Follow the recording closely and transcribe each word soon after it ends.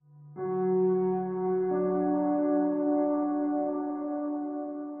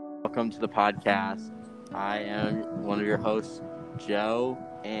welcome to the podcast. I am one of your hosts, Joe,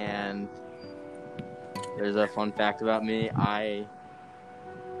 and there's a fun fact about me. I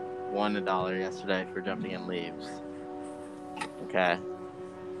won $1 yesterday for jumping in leaves. Okay.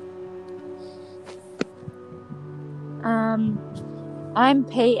 I'm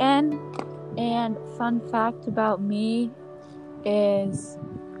Peyton, and fun fact about me is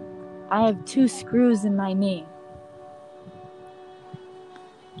I have 2 screws in my knee.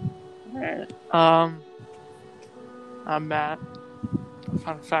 Alright. I'm Matt. A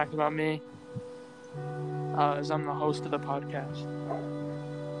fun fact about me is I'm the host of the podcast.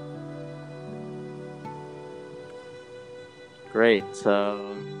 Great.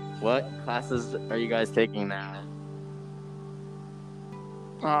 So, what classes are you guys taking now?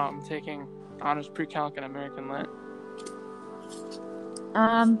 I'm taking honors pre-calc and American Lit.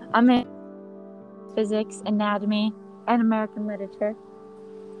 I'm in physics, anatomy, and American literature.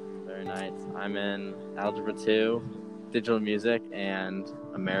 Very nice. I'm in Algebra 2, Digital Music, and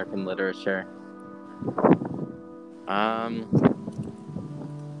American Literature.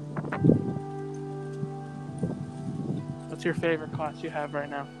 What's your favorite class you have right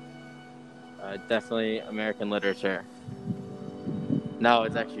now? Definitely American Literature. No,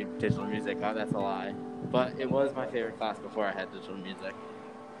 it's actually Digital Music. Oh, that's a lie. But it was my favorite class before I had Digital Music.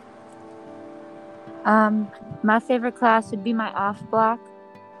 My favorite class would be my off block.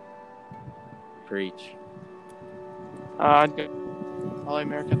 Preach. I'd go all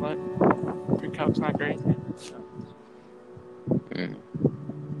American Lit. Pre-calc's not great. So.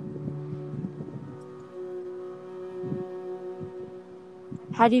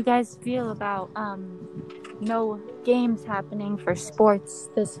 How do you guys feel about no games happening for sports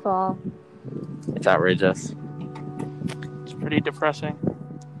this fall? It's outrageous. It's pretty depressing.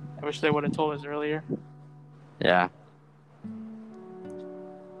 I wish they would have told us earlier. Yeah.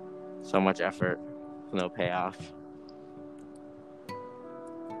 So much effort, no payoff.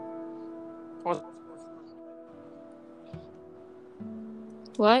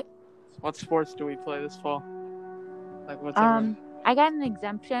 What sports do we play this fall? Like what's I got an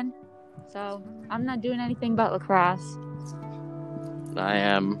exemption, so I'm not doing anything but lacrosse. I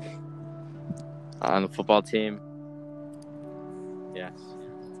am on the football team. Yes,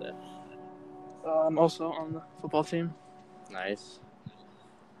 that's it. I'm also on the football team. Nice.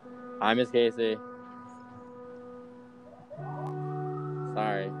 Hi, Miss Casey.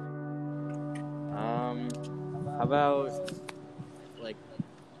 Sorry. How about like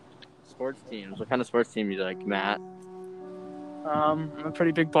sports teams? What kind of sports team do you like, Matt? I'm a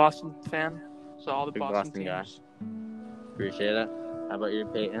pretty big Boston fan, so all the Big Boston Boston guy. teams. Appreciate it. How about you,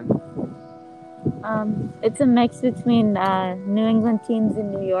 Peyton? It's a mix between New England teams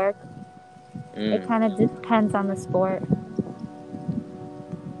and New York. It kind of depends on the sport.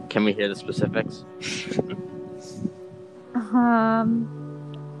 Can we hear the specifics?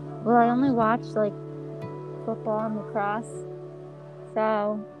 Well, I only watch like football and lacrosse.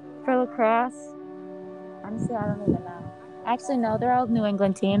 So for lacrosse, honestly, I don't even know. Actually, no, they're all New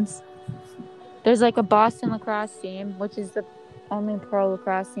England teams. There's like a Boston lacrosse team, which is the only pro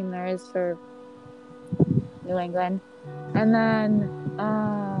lacrosse team there is for New England. And then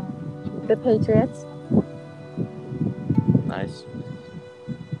the Patriots. Nice.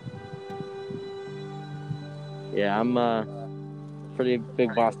 Yeah, I'm a pretty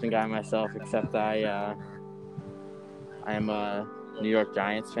big Boston guy myself, except I am a New York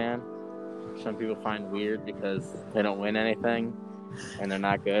Giants fan. Some people find weird because they don't win anything and they're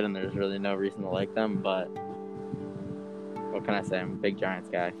not good and there's really no reason to like them, but what can I say? I'm a big Giants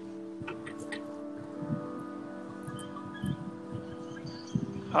guy.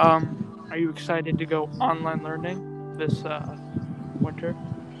 Are you excited to go online learning this winter?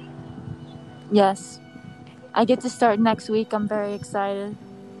 Yes. I get to start next week. I'm very excited.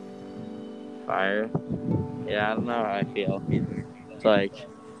 Fire. Yeah, I don't know how I feel. It's like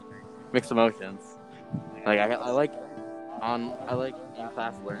mixed emotions. Like I like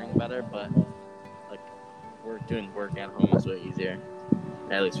in-class learning better, but like doing work at home is way easier.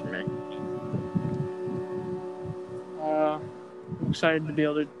 At least for me. I'm excited to be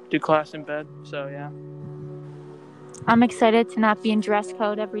able to do class in bed, so yeah. I'm excited to not be in dress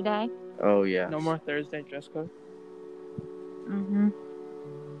code every day. Oh, yeah. No more Thursday dress code. Mm-hmm.